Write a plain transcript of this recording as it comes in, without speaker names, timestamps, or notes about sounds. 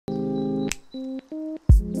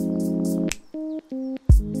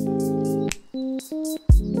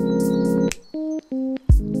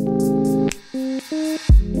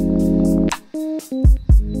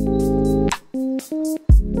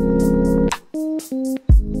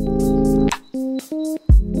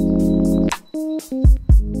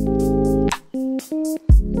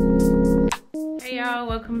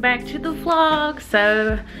welcome back to the vlog.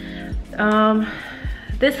 So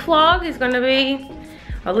this vlog is going to be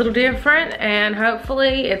a little different, and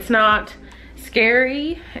hopefully it's not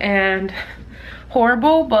scary and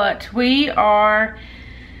horrible, but we are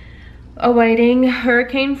awaiting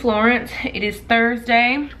Hurricane Florence. It is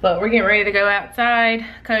Thursday, but we're getting ready to go outside.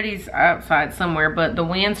 Cody's outside somewhere, but the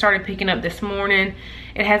wind started picking up this morning.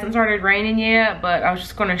 It hasn't started raining yet, but I was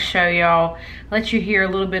just gonna show y'all, let you hear a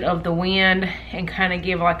little bit of the wind and kind of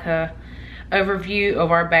give like a overview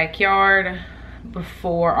of our backyard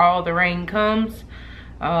before all the rain comes.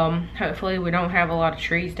 Hopefully we don't have a lot of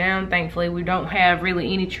trees down. Thankfully we don't have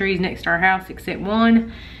really any trees next to our house except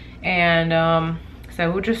one, and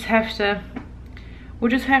so we'll just have to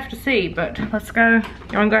see. But let's go.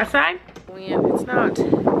 You wanna go outside? Wind,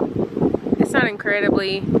 it's not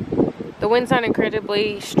incredibly, the wind's not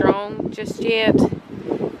incredibly strong just yet,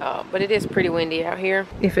 but it is pretty windy out here.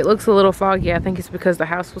 If it looks a little foggy, I think it's because the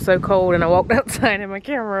house was so cold and I walked outside and my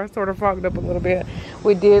camera sort of fogged up a little bit.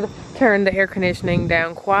 We did turn the air conditioning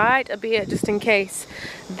down quite a bit just in case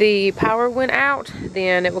the power went out.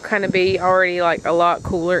 Then it will kind of be already like a lot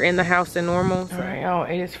cooler in the house than normal. All right, y'all,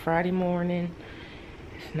 it is Friday morning.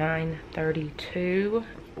 It's 9:32.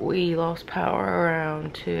 We lost power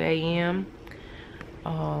around 2 a.m.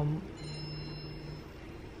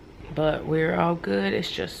 But we're all good. It's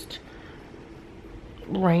just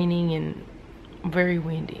raining and very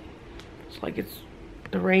windy. It's like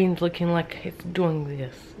the rain's looking like it's doing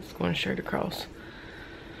this. It's going straight across.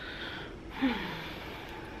 I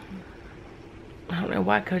don't know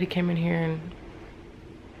why Cody came in here and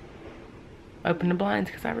opened the blinds,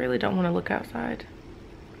 because I really don't want to look outside.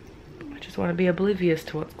 I just want to be oblivious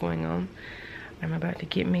to what's going on. I'm about to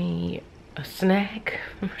get me a snack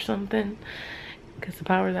or something, because the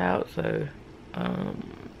power's out. So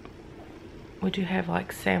we do have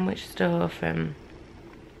like sandwich stuff, and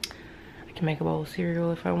I can make a bowl of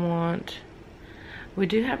cereal if I want. We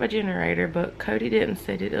do have a generator, but Cody didn't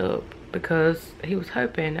set it up because he was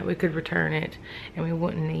hoping that we could return it and we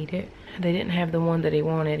wouldn't need it. They didn't have the one that he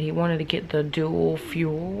wanted. He wanted to get the dual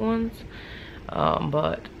fuel ones,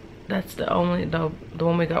 but that's the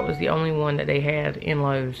one we got was the only one that they had in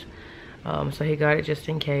Lowe's. So he got it just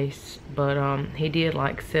in case, but he did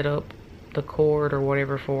like set up the cord or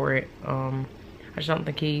whatever for it. I just don't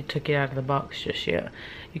think he took it out of the box just yet.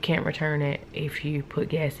 You can't return it if you put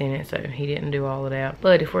gas in it, so he didn't do all of that.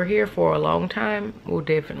 But if we're here for a long time, we'll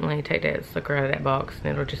definitely take that sucker out of that box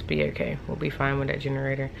and it'll just be okay. We'll be fine with that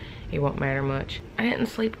generator. It won't matter much. I didn't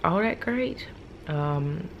sleep all that great.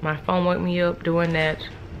 My phone woke me up doing that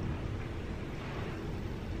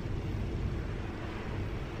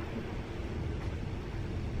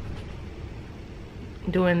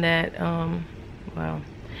doing that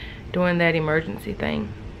emergency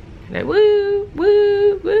thing, that woo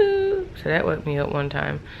woo woo, so that woke me up one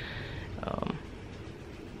time.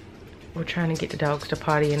 We're trying to get the dogs to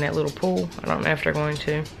potty in that little pool. I don't know if they're going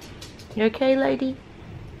to. You okay, lady?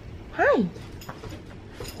 Hi,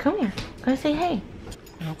 come here, go say hey.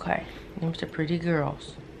 Okay, them's the pretty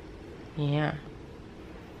girls. Yeah,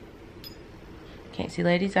 can't see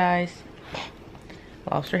lady's eyes.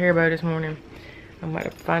 Lost her hair bow this morning. I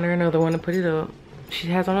might find her another one to put it up. She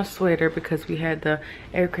has on a sweater because we had the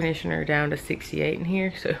air conditioner down to 68 in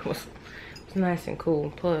here, so it was nice and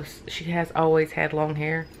cool. Plus, she has always had long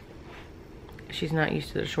hair. She's not used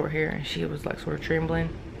to the short hair, and she was like sort of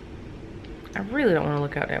trembling. I really don't want to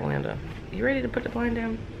look out that window. You ready to put the blind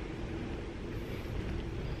down?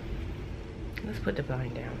 Let's put the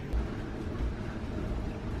blind down.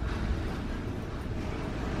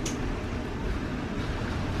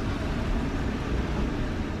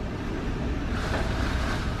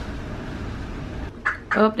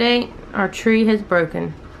 Update, our tree has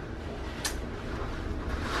broken.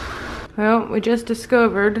 Well, we just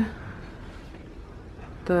discovered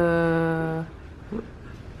the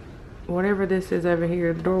whatever this is over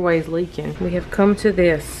here. The doorway's leaking. We have come to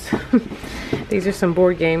this. These are some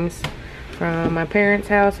board games from my parents'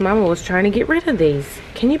 house. Mama was trying to get rid of these.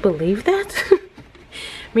 Can you believe that?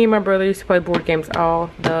 Me and my brother used to play board games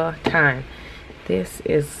all the time. This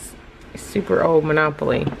is super old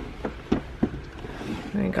Monopoly.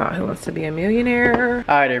 Thank God, Who Wants to Be a Millionaire?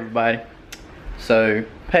 All right, everybody. So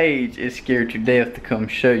Paige is scared to death to come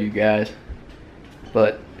show you guys,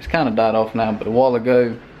 but it's kind of died off now. But a while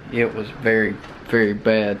ago, it was very, very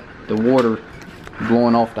bad. The water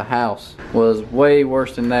blowing off the house was way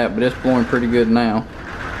worse than that, but it's blowing pretty good now.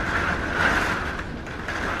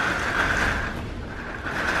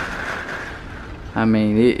 I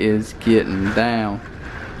mean, it is getting down.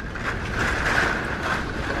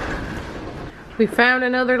 We found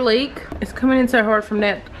another leak. It's coming in so hard from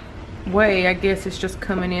that way, I guess it's just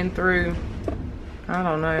coming in through, I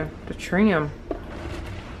don't know, the trim.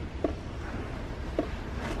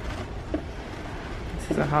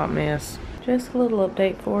 This is a hot mess. Just a little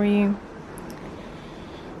update for you.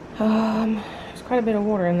 There's quite a bit of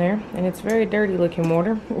water in there, and it's very dirty looking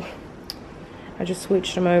water. I just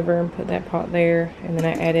switched them over and put that pot there, and then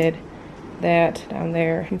I added that down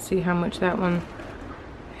there. You can see how much that one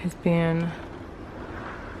has been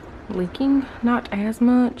leaking. Not as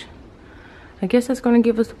much. I guess that's going to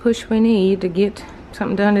give us the push we need to get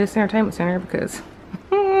something done to this entertainment center, because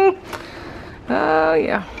oh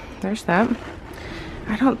yeah, there's that.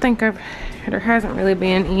 I don't think there hasn't really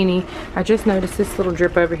been any. I just noticed this little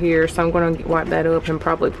drip over here, so I'm going to wipe that up and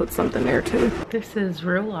probably put something there too. This is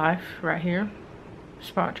real life right here.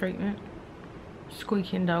 Spot treatment.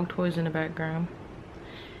 Squeaking dog toys in the background.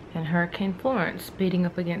 And Hurricane Florence beating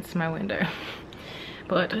up against my window.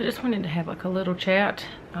 But I just wanted to have like a little chat.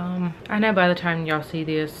 I know by the time y'all see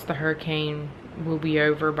this, the hurricane will be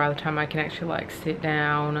over. By the time I can actually like sit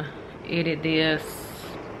down, edit this,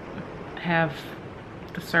 have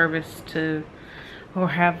the service to, or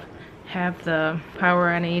have the power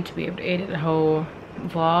I need to be able to edit the whole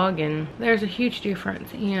vlog. And there's a huge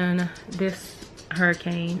difference in this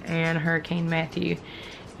hurricane and Hurricane Matthew,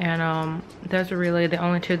 and those are really the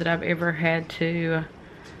only two that I've ever had to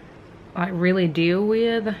like really deal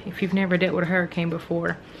with. If you've never dealt with a hurricane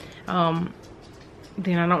before, then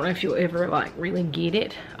I don't know if you'll ever like really get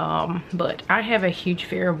it. But I have a huge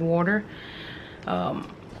fear of water.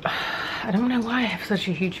 I don't know why I have such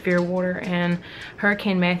a huge fear of water, and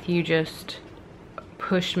Hurricane Matthew just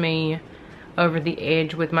pushed me over the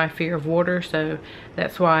edge with my fear of water, so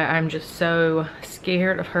that's why I'm just so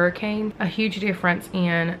scared of hurricanes. A huge difference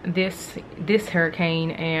in this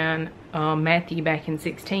hurricane and Matthew back in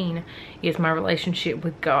 16 is my relationship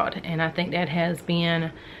with God, and I think that has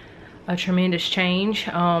been a tremendous change.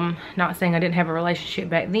 Not saying I didn't have a relationship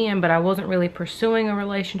back then, but I wasn't really pursuing a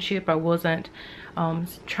relationship. I wasn't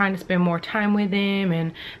trying to spend more time with him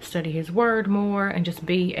and study his word more and just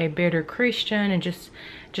be a better Christian and just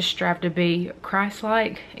strive to be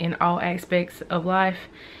Christ-like in all aspects of life.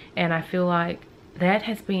 And I feel like that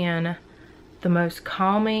has been the most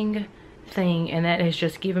calming thing, and that has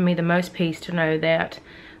just given me the most peace to know that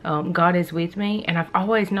God is with me. And I've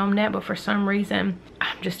always known that, but for some reason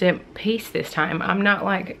I'm just at peace this time. I'm not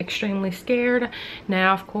like extremely scared.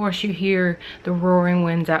 Now of course you hear the roaring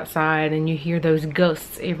winds outside and you hear those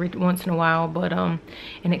gusts every once in a while, but and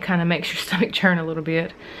it kind of makes your stomach churn a little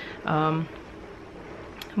bit.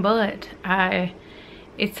 But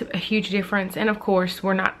it's a huge difference. And of course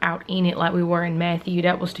we're not out in it like we were in Matthew.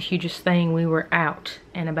 That was the hugest thing. We were out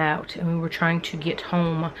and about and we were trying to get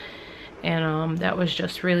home, and that was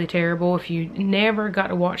just really terrible. If you never got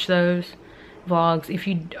to watch those vlogs, if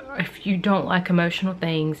you don't like emotional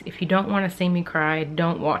things, if you don't want to see me cry,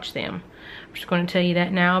 don't watch them. I'm just going to tell you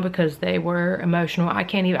that now, because they were emotional. I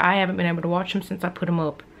haven't been able to watch them since I put them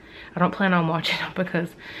up. I don't plan on watching them because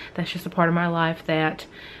that's just a part of my life that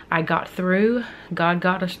I got through. God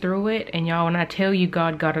got us through it. And y'all, when I tell you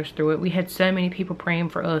God got us through it, we had so many people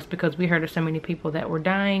praying for us because we heard of so many people that were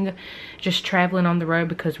dying just traveling on the road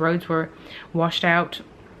because roads were washed out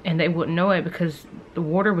and they wouldn't know it because the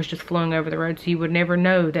water was just flowing over the road, so you would never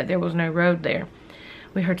know that there was no road there.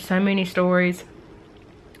 We heard so many stories,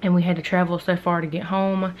 and we had to travel so far to get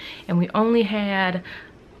home, and we only had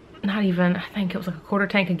not even, I think it was like a quarter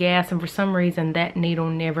tank of gas, and for some reason that needle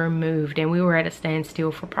never moved, and we were at a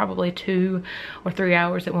standstill for probably 2 or 3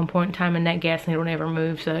 hours at one point in time, and that gas needle never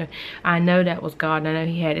moved. So I know that was God, and I know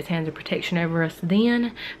he had his hands of protection over us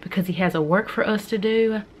then, because he has a work for us to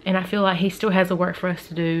do, and I feel like he still has a work for us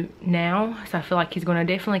to do now. So I feel like he's going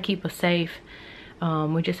to definitely keep us safe.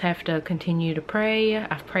 We just have to continue to pray.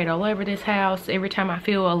 I've prayed all over this house. Every time I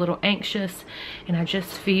feel a little anxious and I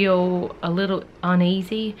just feel a little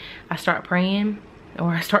uneasy, I start praying, or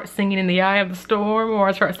I start singing In the Eye of the Storm, or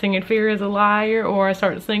I start singing Fear is a Liar, or I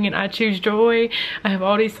start singing I Choose Joy. I have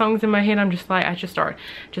all these songs in my head. I'm just like, I just start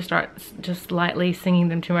lightly singing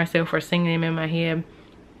them to myself or singing them in my head.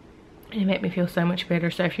 And it made me feel so much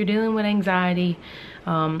better. So if you're dealing with anxiety,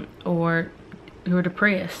 or you're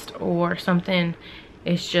depressed, or something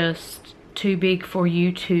is just too big for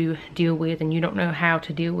you to deal with and you don't know how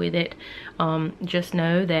to deal with it, just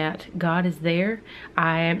know that God is there.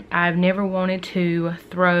 I've never wanted to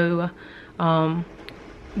throw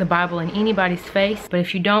the Bible in anybody's face, but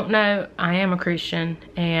if you don't know, I am a Christian,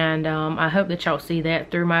 and I hope that y'all see that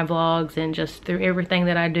through my vlogs and just through everything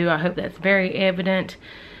that I do. I hope that's very evident.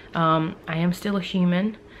 I am still a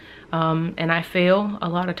human. And I fail a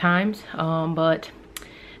lot of times, but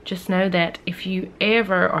just know that if you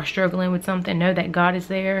ever are struggling with something, know that God is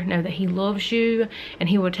there, know that he loves you, and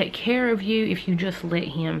he will take care of you if you just let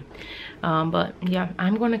him. But yeah,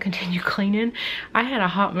 I'm going to continue cleaning. I had a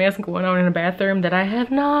hot mess going on in the bathroom that I have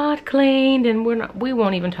not cleaned, and we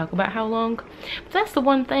won't even talk about how long. But that's the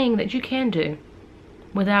one thing that you can do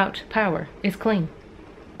without power, is clean.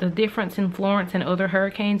 The difference in Florence and other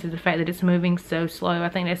hurricanes is the fact that it's moving so slow. I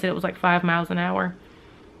think they said it was like 5 miles an hour,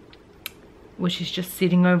 which is just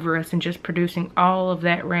sitting over us and just producing all of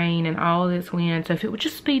that rain and all of this wind. So if it would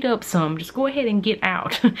just speed up some, just go ahead and get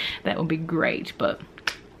out. That would be great. But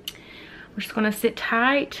we're just gonna sit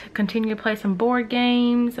tight, continue to play some board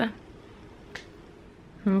games.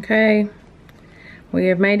 Okay, we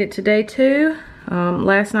have made it to day 2.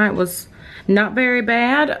 Last night was not very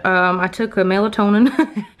bad. I took a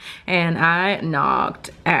melatonin and I knocked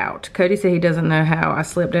out. Cody said he doesn't know how I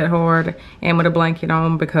slept that hard and with a blanket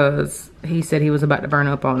on, because he said he was about to burn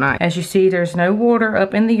up all night. As you see, there's no water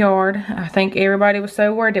up in the yard. I think everybody was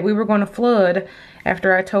so worried that we were going to flood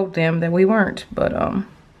after I told them that we weren't. But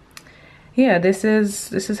yeah, this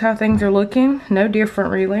is how things are looking. No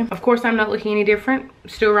different really. Of course, I'm not looking any different.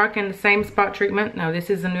 Still rocking the same spot treatment. No, this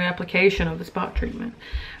is a new application of the spot treatment.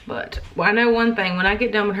 But well, I know one thing, when I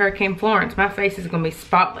get done with Hurricane Florence, my face is gonna be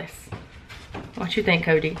spotless. What you think,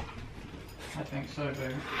 Cody? I think so,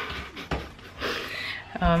 baby.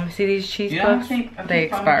 See these cheese puffs? They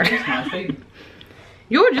expired.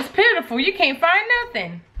 You're just pitiful. You can't find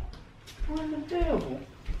nothing. What the devil?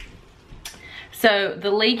 So the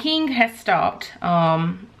leaking has stopped,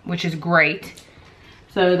 which is great.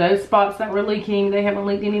 So those spots that were leaking, they haven't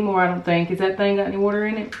leaked anymore, I don't think. Has that thing got any water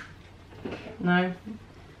in it? No?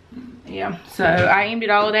 Yeah, so I emptied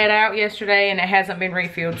all of that out yesterday and it hasn't been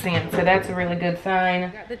refilled since. So that's a really good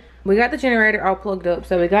sign. We got the generator all plugged up,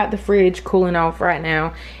 so we got the fridge cooling off right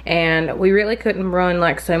now. And we really couldn't run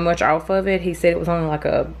like so much off of it. He said it was only like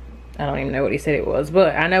I don't even know what he said it was,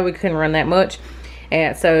 but I know we couldn't run that much.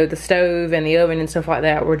 And so the stove and the oven and stuff like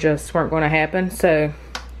that weren't going to happen. So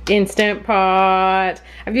Instant Pot.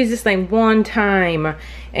 I've used this thing one time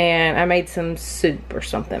and I made some soup or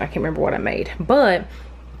something. I can't remember what I made. But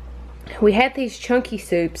we had these chunky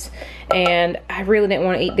soups and I really didn't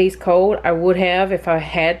want to eat these cold. I would have if I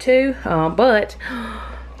had to. But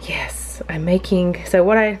yes, I'm making. So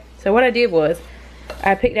what I did was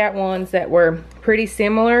I picked out ones that were pretty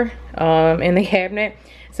similar in the cabinet.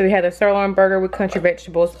 So we had the sirloin burger with country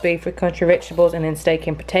vegetables, beef with country vegetables, and then steak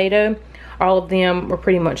and potato. All of them were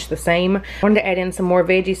pretty much the same. I wanted to add in some more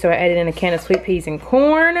veggies, so I added in a can of sweet peas and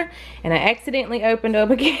corn. And I accidentally opened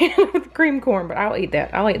up again with cream corn, but I'll eat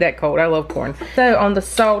that. I'll eat that cold. I love corn. So on the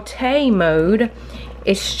saute mode,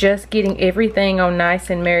 it's just getting everything on nice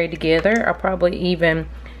and married together. I'll probably even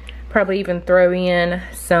throw in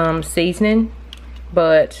some seasoning.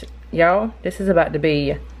 But y'all, this is about to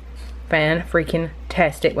be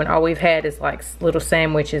fan-freaking-tastic when all we've had is like little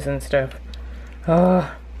sandwiches and stuff.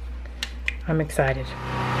 Oh, I'm excited.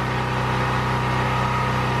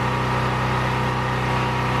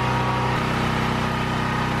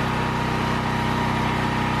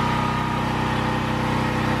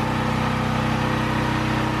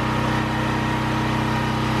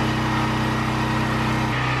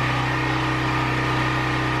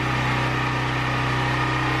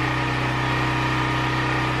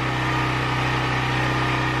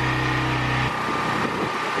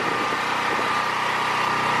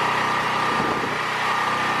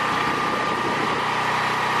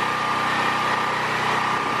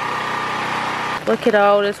 Look at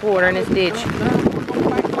all this water in this ditch.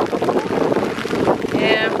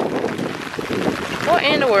 Yeah. What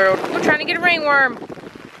in the world? We're trying to get a ringworm.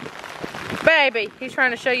 Baby, he's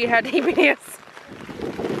trying to show you how deep it is.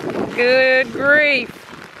 Good grief.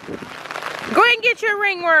 Go ahead and get you a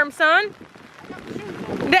ringworm, son.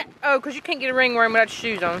 Oh, because you can't get a ringworm without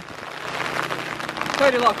your shoes on.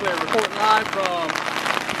 Cody Locklear reporting live from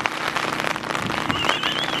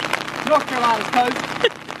North Carolina's coast.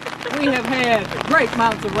 We have had great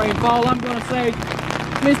amounts of rainfall. I'm going to say,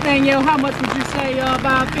 Miss Danielle, how much would you say?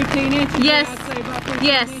 About 15 inches? Yes. I'd say about 15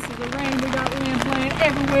 yes. inches of rain. We got wind blowing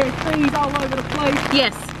everywhere, trees all over the place.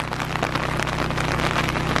 Yes.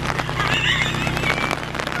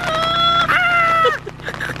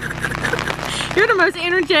 You're the most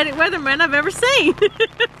energetic weatherman I've ever seen.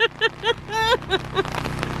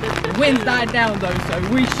 The wind's died down though, so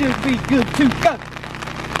we should be good to go.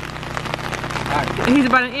 He's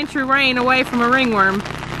about an inch of rain away from a ringworm.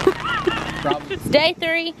 It's day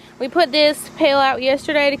 3. We put this pail out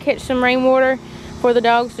yesterday to catch some rainwater for the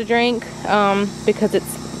dogs to drink because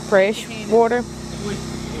it's fresh water.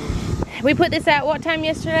 We put this out what time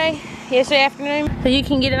yesterday? yesterday afternoon. So you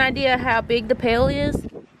can get an idea how big the pail is.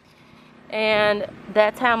 And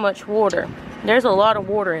that's how much water. There's a lot of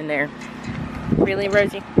water in there. Really,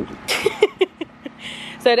 Rosie?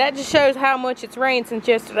 So that just shows how much it's rained since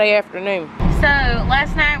yesterday afternoon. So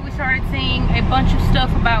last night we started seeing a bunch of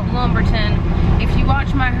stuff about Lumberton. If you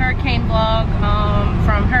watch my hurricane vlog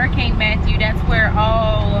from Hurricane Matthew, that's where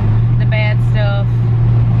all the bad stuff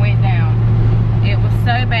went down. It was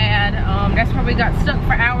so bad. That's where we got stuck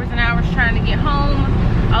for hours and hours trying to get home.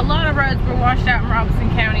 A lot of roads were washed out in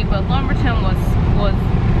Robeson County, but Lumberton was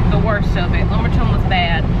the worst of it. Lumberton was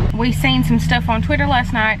bad. We seen some stuff on Twitter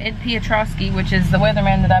last night. Ed Piotrowski, which is the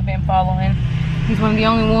weatherman that I've been following. He's one of the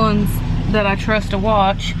only ones that I trust to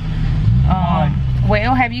watch.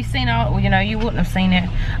 Well, have you seen all, you know, you wouldn't have seen it.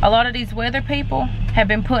 A lot of these weather people have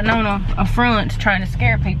been putting on a front trying to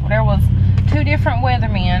scare people. There was 2 different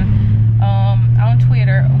weathermen on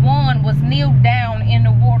Twitter. One was kneeled down in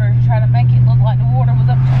the water to try to make it look like the water was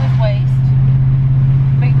up to his waist,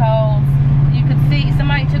 because you could see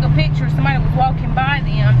somebody took a picture, somebody was walking by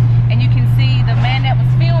them, and you can see the man that was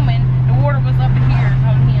filming, the water was up in here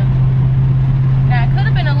on him. Now, it could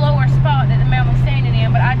have been a lower spot that the man was standing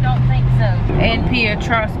in, but I don't think so. Ed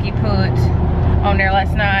Piotrowski put on there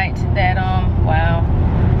last night that, wow,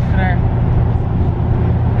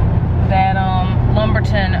 that,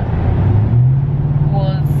 Lumberton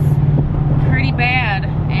was pretty bad.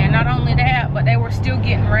 And not only that, but they were still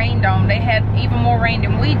getting rained on. They had even more rain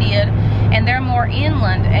than we did, and they're more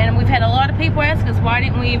inland. And we've had a lot of people ask us, why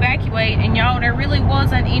didn't we evacuate? And y'all, there really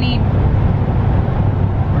wasn't any...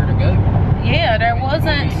 Where to go? Yeah, there was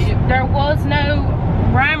no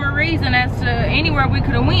rhyme or reason as to anywhere we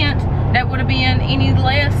could have went that would have been any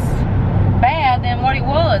less bad than what it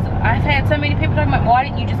was. I've had so many people talking about, why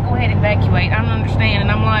didn't you just go ahead and evacuate? I don't understand.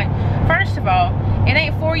 And I'm like, first of all, it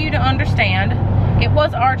ain't for you to understand. It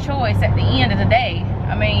was our choice at the end of the day.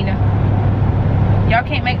 I mean, y'all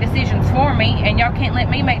can't make decisions for me, and y'all can't let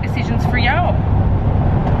me make decisions for y'all.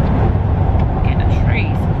 Look at the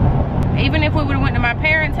trees. Even if we would have went to my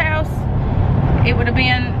parents' house, it would have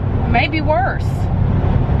been maybe worse.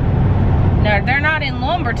 Now, they're not in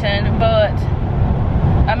Lumberton, but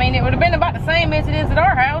I mean, it would have been about the same as it is at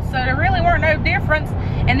our house, so there really weren't no difference.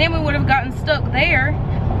 And then we would have gotten stuck there,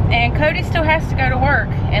 and Cody still has to go to work,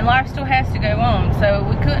 and life still has to go on, so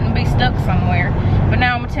we couldn't be stuck somewhere. But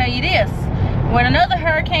now I'm gonna tell you this, when another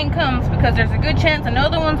hurricane comes, because there's a good chance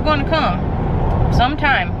another one's going to come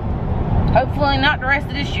sometime, hopefully not the rest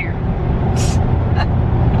of this year. Is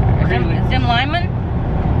them linemen?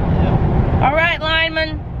 Yeah. All right,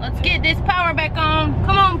 linemen, let's get this power back on.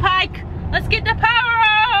 Come on, Pike, let's get the power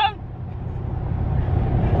on.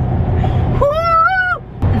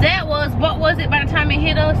 Woo! That was, what was it by the time it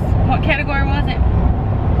hit us? What category was it?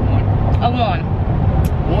 1. A 1.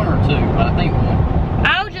 1 or 2, but I think 1.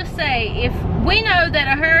 I'll just say, if we know that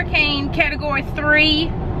a hurricane category 3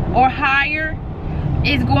 or higher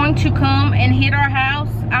is going to come and hit our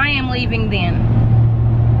house, I am leaving then.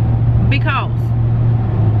 Because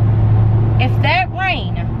if that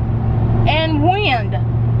rain and wind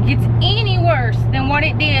gets any worse than what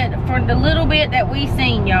it did for the little bit that we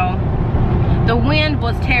seen, y'all, the wind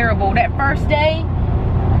was terrible. That first day,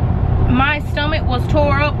 my stomach was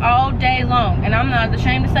tore up all day long, and I'm not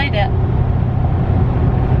ashamed to say that.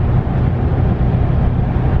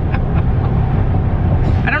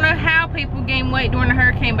 I don't know how people gain weight during the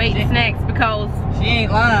hurricane by eating snacks, because she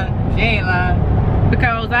ain't lying. She ain't lying.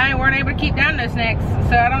 Because I weren't able to keep down those snacks,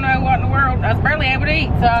 so I don't know what in the world. I was barely able to eat,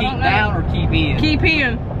 so I don't know. Keep down or keep in? Keep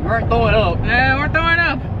in. We weren't throwing up. No, we're throwing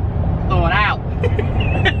up. Throwing out.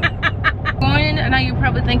 I know you're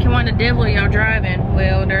probably thinking, what the devil are y'all driving?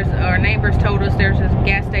 Well, our neighbors told us there's this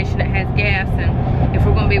gas station that has gas, and if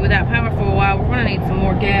we're going to be without power for a while, we're going to need some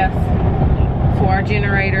more gas for our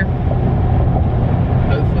generator.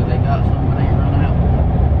 Hopefully they got some when they run out.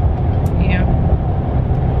 Yeah.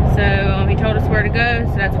 So he told us where to go,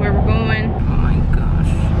 so that's where we're going. Oh my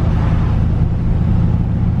gosh.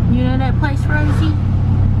 You know that place, Rosie?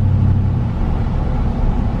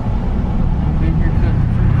 Been here cutting.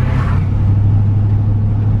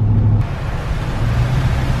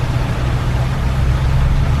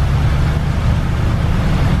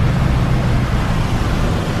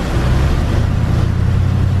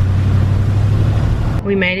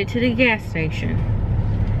 We made it to the gas station,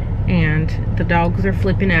 and the dogs are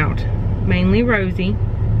flipping out. Mainly Rosie,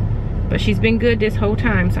 but she's been good this whole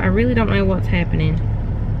time, so I really don't know what's happening.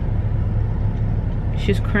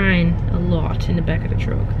 She's crying a lot in the back of the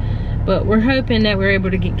truck. But we're hoping that we're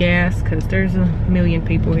able to get gas, because there's a million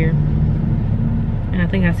people here. And I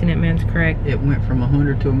think I seen that man's crack. It went from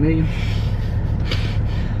 100 to 1 million.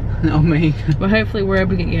 I mean. But hopefully we're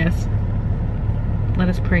able to get gas. Let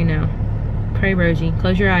us pray now. Pray, Rosie.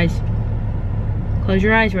 Close your eyes. Close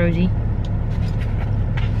your eyes, Rosie.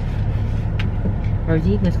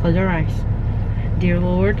 Rosie, let's close our eyes. Dear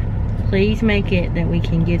Lord, please make it that we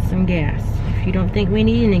can get some gas. If you don't think we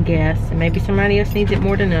need any gas, and maybe somebody else needs it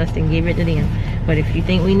more than us, then give it to them. But if you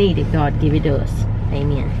think we need it, God, give it to us.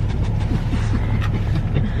 Amen.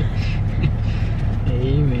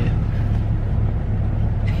 Amen.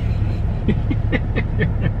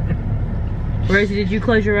 Rosie, did you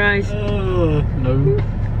close your eyes? No.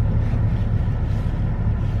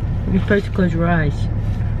 You're supposed to close your eyes.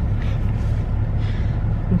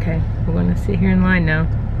 Okay, we're gonna sit here in line now.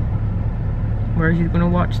 Rosie's gonna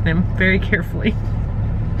watch them very carefully.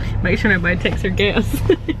 Make sure nobody takes her gas.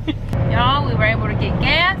 Y'all, we were able to get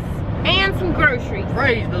gas and some groceries.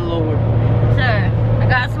 Praise the Lord. So, I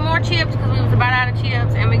got some more chips because we was about out of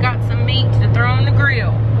chips, and we got some meat to throw on the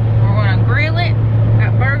grill. We're gonna grill it.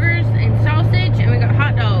 Got burgers and sausage, and we got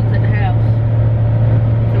hot dogs at the house.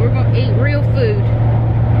 So we're gonna eat real food.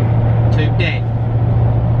 Today.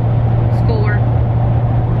 Score.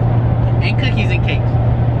 And cookies and cakes.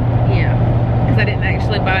 Yeah, because I didn't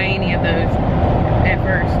actually buy any of those at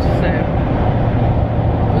first, so.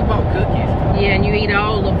 We bought cookies. Yeah, and you eat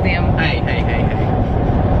all of them. Hey.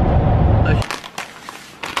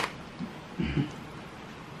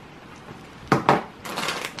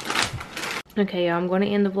 Okay, y'all, I'm going to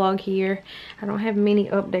end the vlog here. I don't have many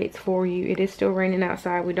updates for you. It is still raining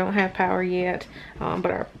outside. We don't have power yet,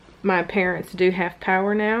 but my parents do have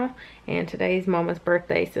power now, and today's Mama's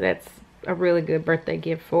birthday, so that's a really good birthday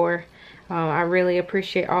gift for her. I really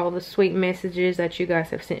appreciate all the sweet messages that you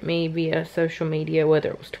guys have sent me via social media, whether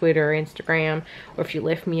it was Twitter or Instagram, or if you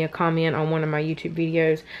left me a comment on one of my YouTube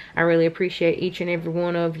videos. I really appreciate each and every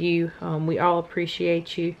one of you. We all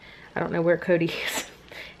appreciate you. I don't know where Cody is.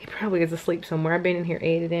 He probably is asleep somewhere. I've been in here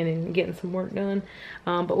editing and getting some work done.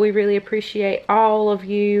 But we really appreciate all of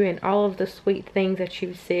you and all of the sweet things that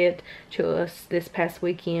you've said to us this past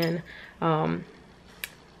weekend.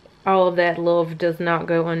 All of that love does not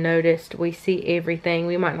go unnoticed. We see everything.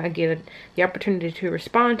 We might not get the opportunity to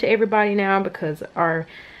respond to everybody now because our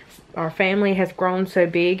family has grown so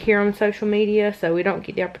big here on social media, so we don't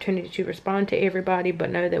get the opportunity to respond to everybody,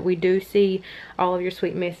 but know that we do see all of your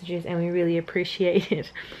sweet messages and we really appreciate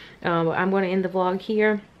it. I'm going to end the vlog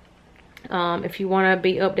here. If you want to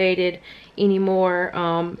be updated anymore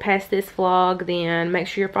past this vlog, then make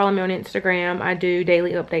sure you're following me on Instagram. I do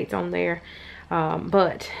daily updates on there.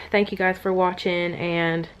 But thank you guys for watching,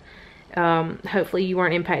 and hopefully you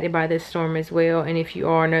weren't impacted by this storm as well, and if you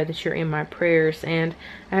are, know that you're in my prayers, and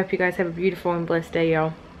I hope you guys have a beautiful and blessed day,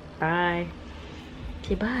 y'all. Bye.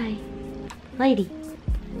 Say bye, lady.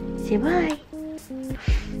 Say bye.